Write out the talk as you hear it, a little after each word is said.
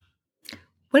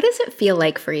What does it feel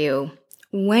like for you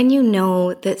when you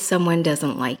know that someone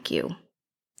doesn't like you?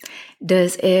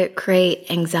 Does it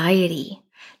create anxiety?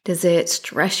 Does it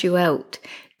stress you out?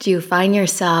 Do you find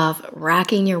yourself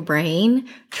racking your brain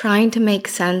trying to make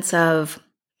sense of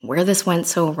where this went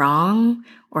so wrong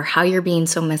or how you're being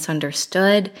so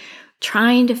misunderstood,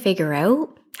 trying to figure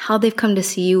out how they've come to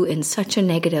see you in such a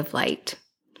negative light?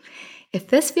 If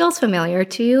this feels familiar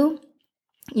to you,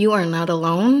 you are not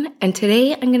alone, and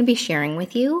today I'm going to be sharing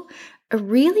with you a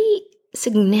really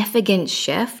significant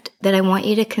shift that I want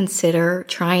you to consider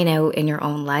trying out in your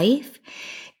own life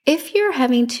if you're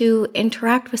having to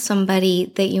interact with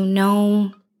somebody that you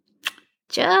know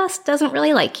just doesn't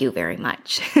really like you very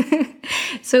much.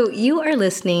 So you are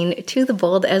listening to the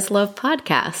Bold as Love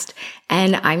podcast,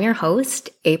 and I'm your host,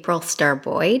 April Star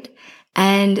Boyd,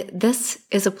 and this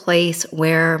is a place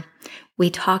where we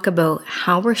talk about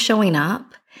how we're showing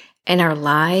up in our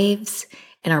lives,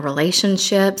 in our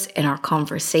relationships, in our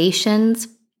conversations,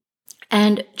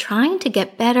 and trying to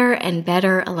get better and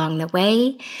better along the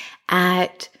way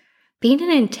at being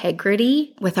in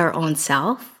integrity with our own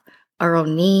self, our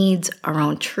own needs, our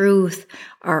own truth,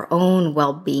 our own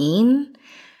well-being,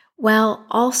 while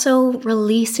also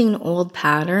releasing old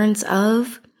patterns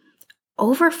of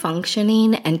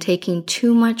overfunctioning and taking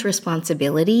too much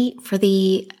responsibility for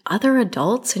the other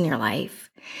adults in your life.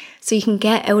 So you can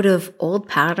get out of old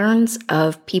patterns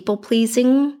of people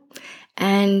pleasing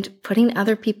and putting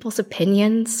other people's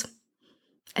opinions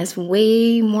as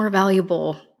way more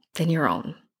valuable than your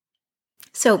own.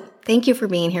 So thank you for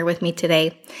being here with me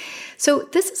today. So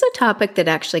this is a topic that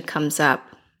actually comes up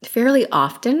fairly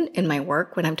often in my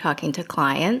work when I'm talking to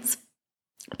clients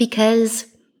because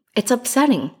it's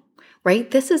upsetting,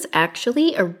 right? This is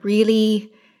actually a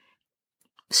really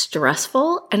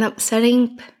stressful and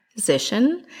upsetting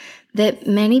position that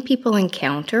many people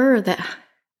encounter, or that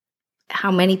how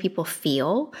many people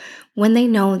feel when they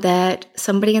know that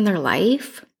somebody in their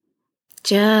life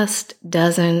just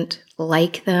doesn't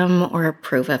like them or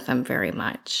approve of them very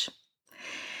much.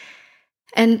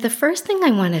 And the first thing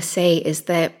I want to say is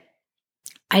that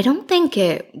I don't think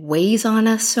it weighs on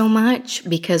us so much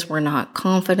because we're not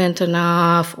confident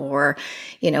enough or,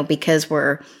 because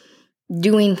we're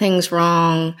doing things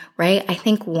wrong, right? I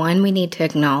think we need to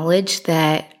acknowledge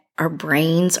that our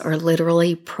brains are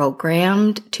literally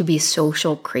programmed to be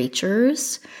social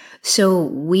creatures. So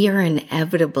we are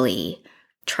inevitably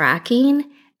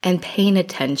tracking and paying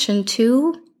attention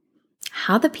to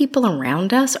how the people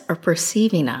around us are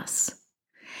perceiving us.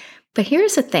 But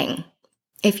here's the thing.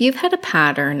 If you've had a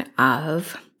pattern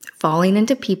of falling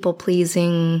into people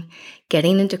pleasing,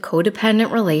 getting into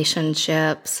codependent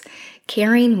relationships,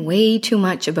 caring way too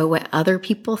much about what other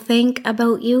people think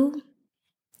about you,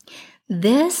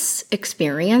 this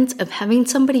experience of having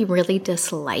somebody really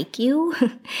dislike you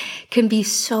can be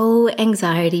so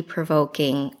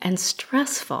anxiety-provoking and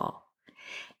stressful.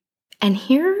 And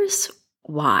here's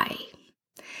why.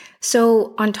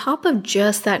 So on top of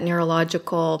just that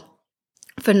neurological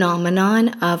phenomenon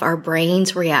of our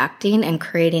brains reacting and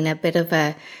creating a bit of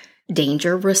a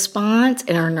danger response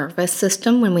in our nervous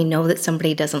system when we know that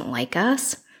somebody doesn't like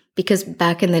us, because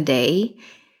back in the day,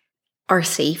 our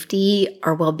safety,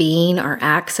 our well-being, our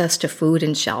access to food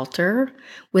and shelter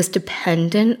was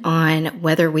dependent on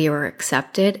whether we were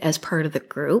accepted as part of the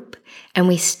group, and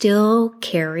we still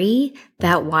carry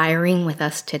that wiring with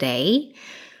us today,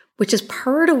 which is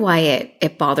part of why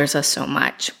it bothers us so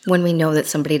much when we know that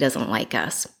somebody doesn't like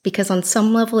us, because on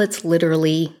some level it's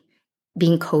literally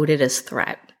being coded as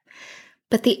threat.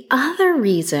 But the other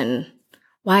reason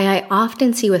why I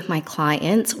often see with my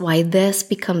clients why this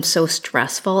becomes so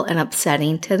stressful and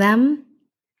upsetting to them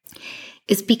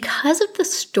is because of the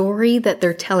story that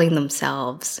they're telling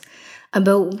themselves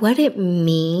about what it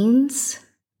means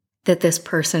that this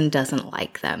person doesn't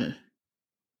like them.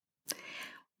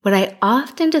 What I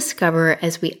often discover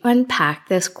as we unpack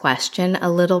this question a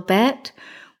little bit,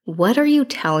 what are you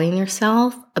telling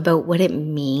yourself about what it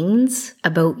means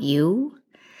about you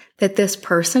that this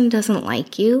person doesn't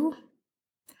like you?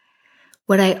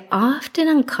 What I often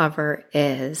uncover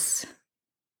is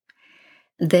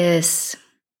this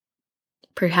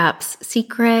perhaps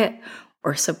secret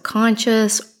or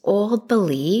subconscious old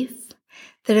belief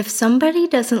that if somebody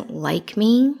doesn't like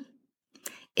me,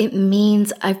 it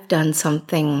means I've done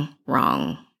something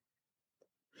wrong.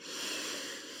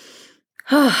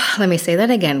 Oh, let me say that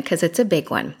again because it's a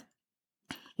big one.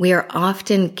 We are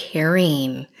often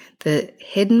carrying the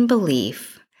hidden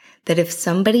belief that if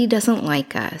somebody doesn't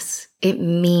like us, it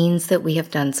means that we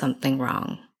have done something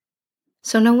wrong.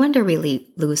 So no wonder we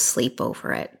lose sleep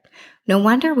over it. No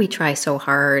wonder we try so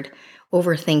hard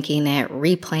overthinking it,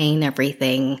 replaying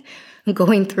everything,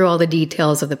 going through all the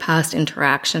details of the past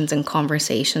interactions and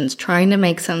conversations, trying to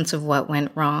make sense of what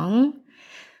went wrong,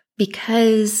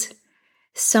 because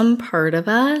some part of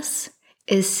us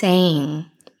is saying,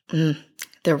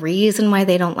 the reason why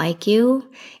they don't like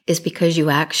you is because you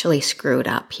actually screwed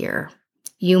up here.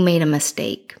 You made a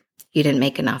mistake. You didn't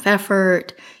make enough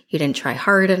effort. You didn't try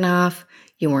hard enough.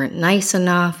 You weren't nice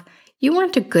enough. You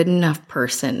weren't a good enough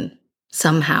person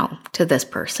somehow to this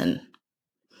person.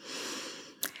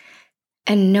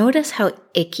 And notice how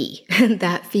icky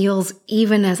that feels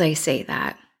even as I say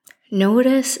that.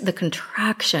 Notice the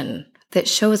contraction that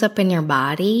shows up in your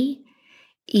body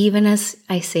even as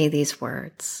I say these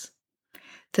words.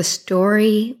 The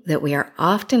story that we are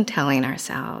often telling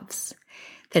ourselves,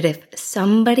 that if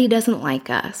somebody doesn't like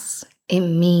us, it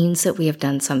means that we have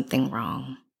done something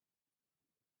wrong.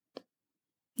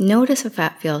 Notice if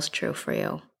that feels true for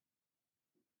you.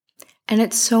 And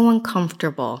it's so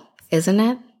uncomfortable, isn't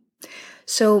it?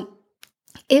 So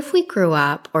if we grew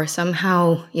up or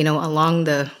somehow, along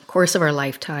the course of our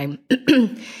lifetime,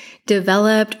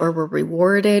 developed or were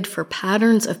rewarded for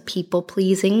patterns of people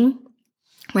pleasing,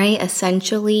 right?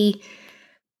 Essentially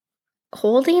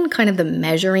holding kind of the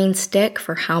measuring stick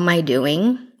for how am I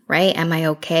doing, right? Am I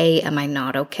okay? Am I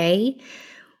not okay?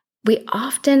 We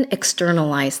often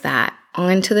externalize that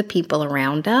onto the people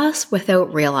around us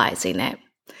without realizing it.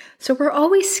 So we're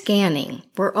always scanning,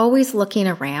 we're always looking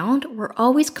around, we're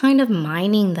always kind of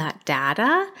mining that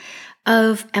data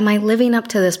of, am I living up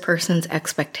to this person's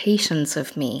expectations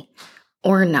of me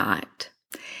or not?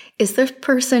 Is this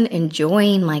person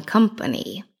enjoying my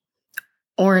company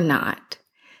or not?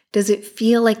 Does it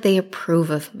feel like they approve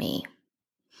of me?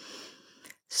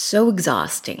 So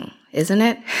exhausting, isn't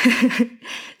it?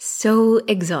 So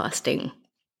exhausting.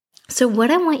 So what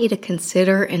I want you to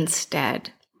consider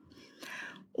instead,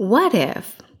 what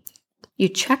if you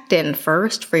checked in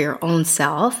first for your own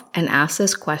self and asked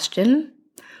this question,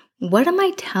 what am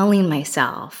I telling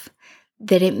myself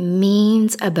that it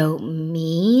means about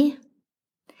me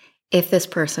if this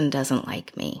person doesn't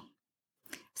like me?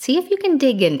 See if you can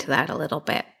dig into that a little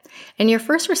bit. And your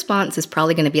first response is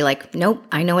probably going to be like, nope,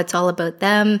 I know it's all about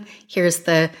them. Here's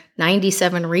the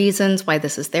 97 reasons why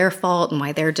this is their fault and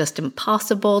why they're just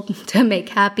impossible to make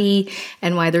happy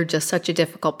and why they're just such a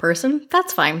difficult person.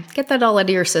 That's fine. Get that all out of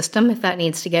your system if that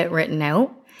needs to get written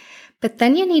out. But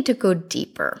then you need to go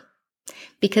deeper,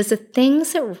 because the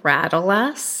things that rattle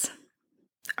us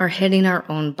are hitting our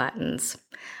own buttons.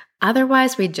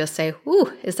 Otherwise, we'd just say,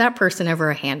 ooh, is that person ever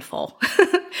a handful?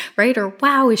 Right? Or,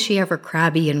 wow, is she ever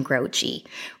crabby and grouchy?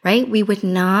 Right? We would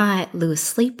not lose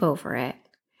sleep over it.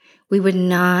 We would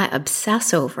not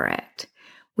obsess over it.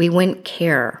 We wouldn't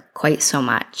care quite so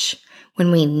much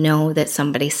when we know that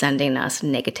somebody's sending us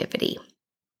negativity.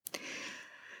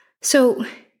 So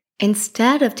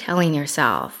instead of telling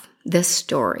yourself this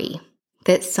story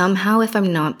that somehow if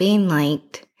I'm not being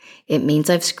liked, it means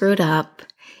I've screwed up,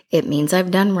 it means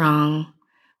I've done wrong,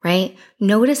 right?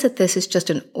 Notice that this is just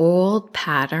an old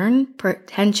pattern,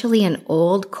 potentially an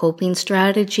old coping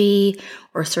strategy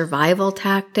or survival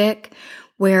tactic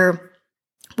where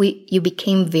you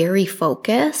became very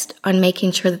focused on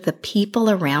making sure that the people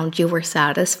around you were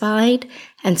satisfied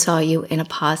and saw you in a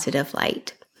positive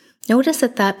light. Notice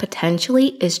that that potentially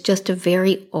is just a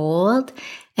very old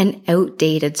and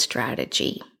outdated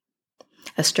strategy.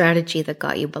 A strategy that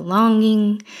got you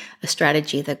belonging, a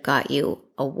strategy that got you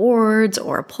awards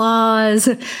or applause,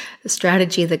 a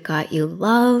strategy that got you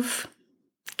love,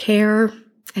 care,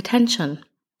 attention,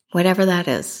 whatever that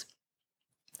is.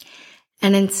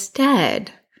 And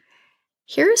instead,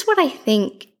 here's what I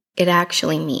think it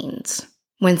actually means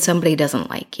when somebody doesn't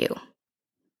like you.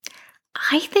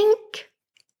 I think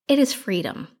it is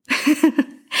freedom.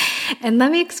 And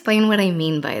let me explain what I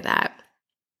mean by that.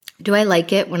 Do I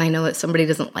like it when I know that somebody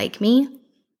doesn't like me?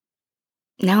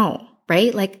 No,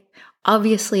 right? Like,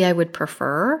 obviously, I would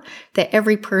prefer that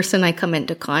every person I come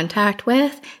into contact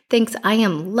with thinks I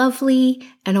am lovely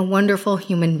and a wonderful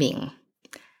human being.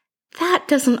 That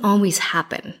doesn't always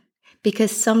happen because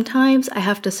sometimes I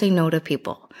have to say no to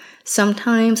people.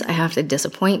 Sometimes I have to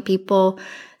disappoint people.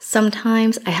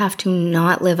 Sometimes I have to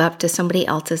not live up to somebody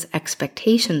else's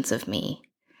expectations of me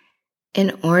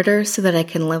in order so that I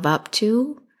can live up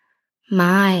to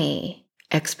my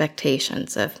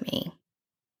expectations of me.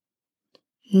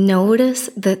 Notice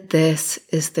that this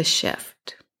is the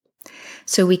shift.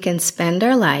 So we can spend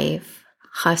our life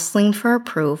hustling for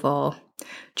approval,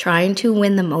 trying to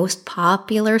win the most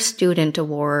popular student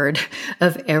award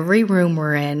of every room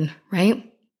we're in, right?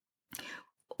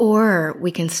 Or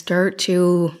we can start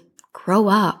to grow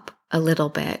up a little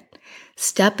bit,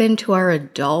 step into our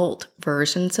adult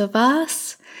versions of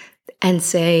us and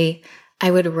say,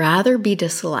 I would rather be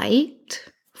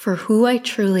disliked for who I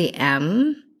truly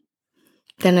am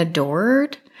than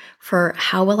adored for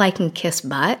how well I can kiss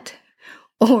butt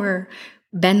or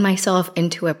bend myself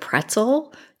into a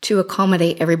pretzel to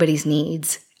accommodate everybody's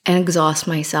needs and exhaust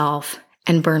myself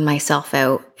and burn myself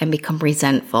out and become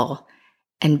resentful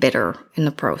and bitter in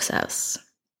the process.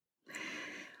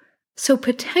 So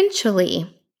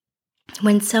potentially,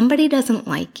 when somebody doesn't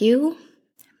like you,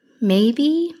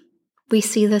 maybe we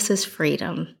see this as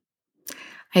freedom.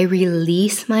 I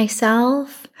release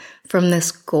myself from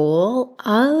this goal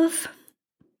of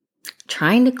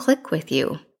trying to click with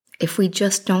you if we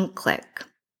just don't click.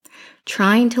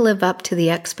 Trying to live up to the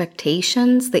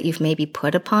expectations that you've maybe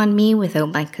put upon me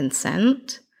without my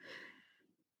consent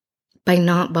by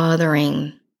not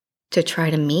bothering to try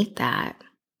to meet that.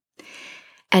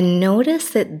 And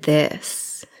notice that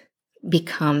this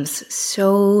becomes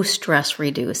so stress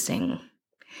reducing.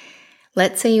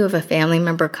 Let's say you have a family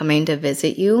member coming to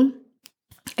visit you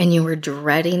and you were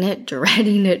dreading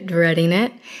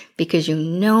it because you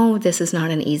know this is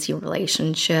not an easy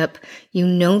relationship. You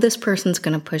know this person's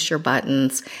going to push your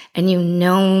buttons and you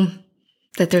know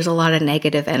that there's a lot of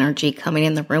negative energy coming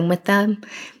in the room with them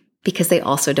because they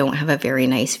also don't have a very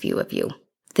nice view of you.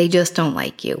 They just don't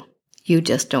like you. You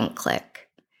just don't click.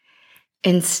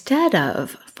 Instead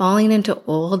of falling into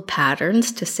old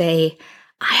patterns to say,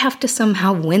 I have to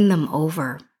somehow win them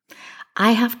over.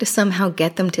 I have to somehow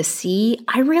get them to see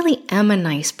I really am a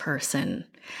nice person.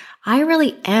 I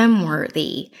really am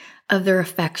worthy of their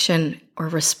affection or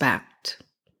respect.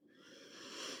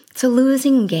 It's a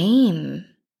losing game.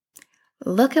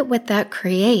 Look at what that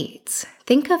creates.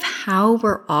 Think of how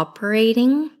we're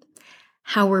operating,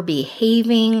 how we're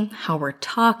behaving, how we're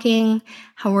talking,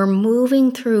 how we're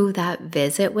moving through that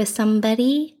visit with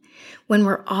somebody when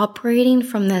we're operating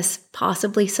from this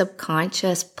possibly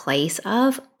subconscious place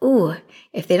of, ooh,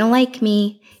 if they don't like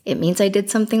me, it means I did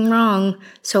something wrong,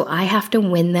 so I have to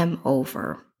win them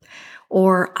over.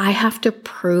 Or I have to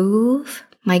prove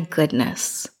my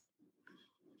goodness.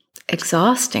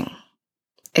 Exhausting.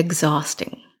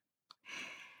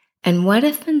 And what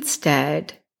if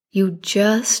instead you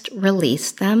just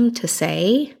release them to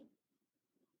say,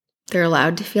 they're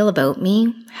allowed to feel about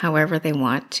me however they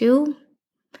want to,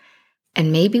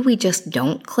 and maybe we just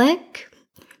don't click.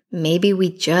 Maybe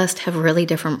we just have really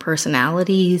different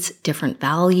personalities, different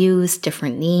values,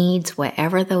 different needs,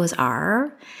 whatever those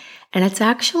are. And it's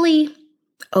actually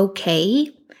okay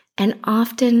and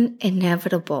often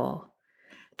inevitable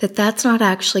that that's not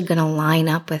actually going to line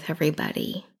up with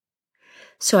everybody.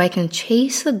 So I can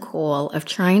chase the goal of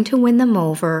trying to win them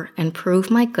over and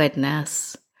prove my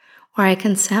goodness, or I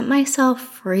can set myself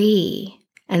free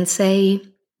and say,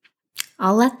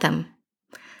 I'll let them.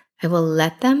 I will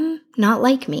let them not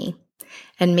like me.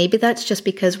 And maybe that's just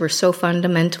because we're so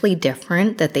fundamentally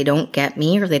different that they don't get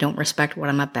me or they don't respect what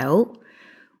I'm about,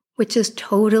 which is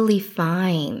totally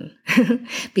fine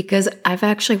because I've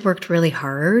actually worked really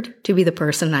hard to be the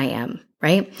person I am,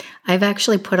 right? I've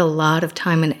actually put a lot of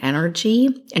time and energy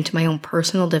into my own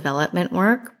personal development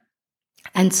work.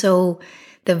 And so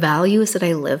the values that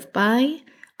I live by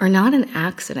are not an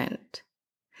accident.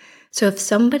 So if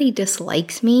somebody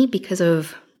dislikes me because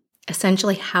of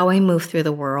essentially how I move through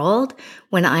the world,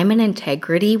 when I'm in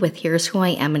integrity with here's who I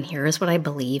am and here's what I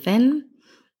believe in,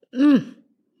 them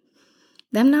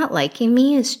not liking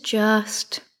me is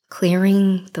just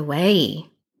clearing the way.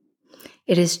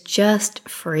 It is just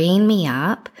freeing me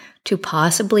up to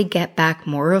possibly get back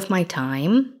more of my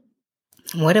time.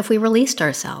 What if we released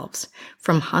ourselves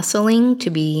from hustling to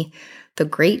be the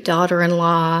great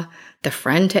daughter-in-law, the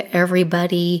friend to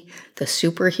everybody, the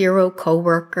superhero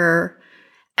coworker,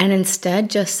 and instead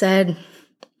just said,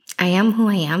 I am who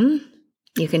I am.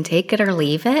 You can take it or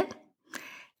leave it.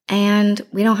 And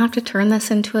we don't have to turn this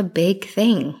into a big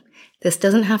thing. This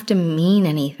doesn't have to mean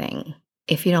anything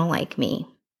if you don't like me.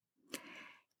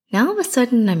 Now all of a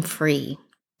sudden I'm free.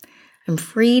 I'm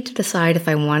free to decide if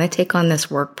I want to take on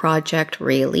this work project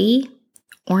really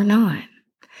or not.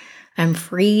 I'm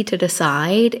free to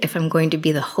decide if I'm going to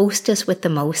be the hostess with the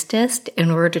mostest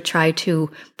in order to try to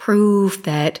prove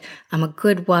that I'm a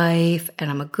good wife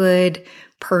and I'm a good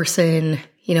person,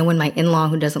 when my in-law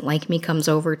who doesn't like me comes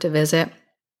over to visit.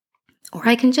 Or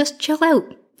I can just chill out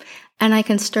and I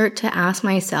can start to ask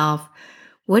myself,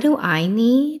 what do I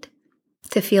need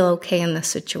to feel okay in this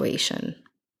situation?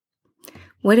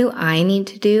 What do I need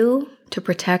to do to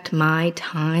protect my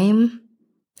time,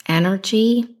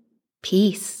 energy,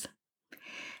 peace?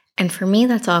 And for me,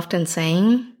 that's often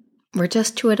saying, we're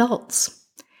just two adults.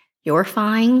 You're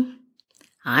fine.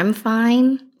 I'm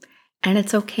fine, and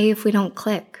it's okay if we don't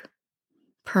click.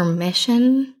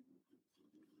 Permission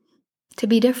to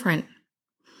be different.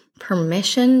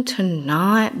 Permission to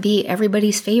not be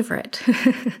everybody's favorite.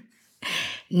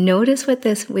 Notice what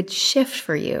this would shift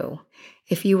for you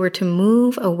if you were to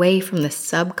move away from the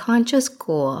subconscious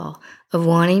goal of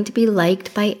wanting to be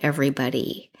liked by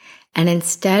everybody and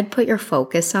instead put your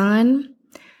focus on,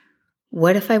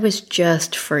 what if I was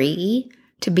just free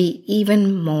to be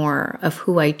even more of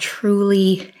who I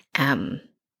truly am?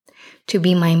 To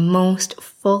be my most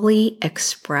fully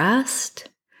expressed,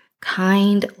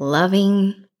 kind,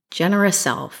 loving, generous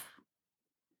self,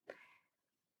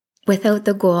 without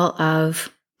the goal of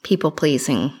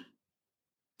people-pleasing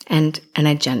and an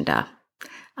agenda.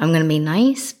 I'm going to be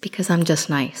nice because I'm just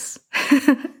nice.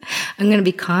 I'm going to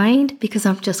be kind because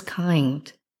I'm just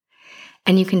kind.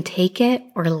 And you can take it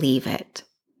or leave it,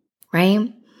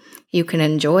 right? You can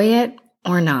enjoy it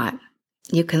or not.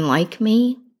 You can like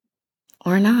me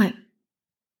or not.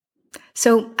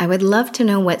 So I would love to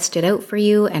know what stood out for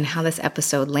you and how this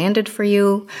episode landed for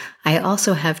you. I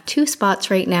also have 2 spots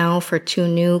right now for 2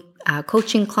 new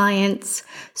coaching clients.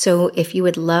 So if you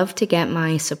would love to get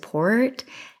my support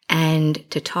and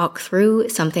to talk through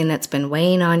something that's been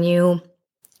weighing on you,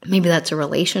 maybe that's a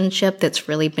relationship that's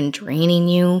really been draining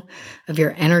you of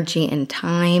your energy and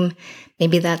time.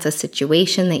 Maybe that's a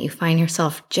situation that you find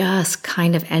yourself just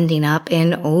kind of ending up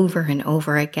in over and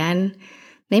over again.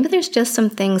 Maybe there's just some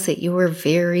things that you were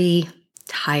very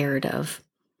tired of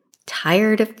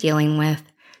dealing with,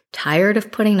 tired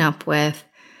of putting up with,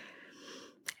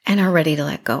 and are ready to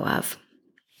let go of.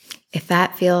 If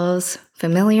that feels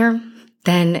familiar,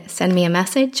 then send me a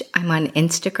message. I'm on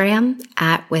Instagram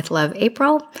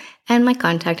 @WithLoveApril, and my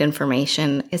contact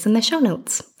information is in the show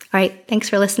notes. All right, thanks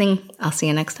for listening. I'll see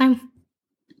you next time.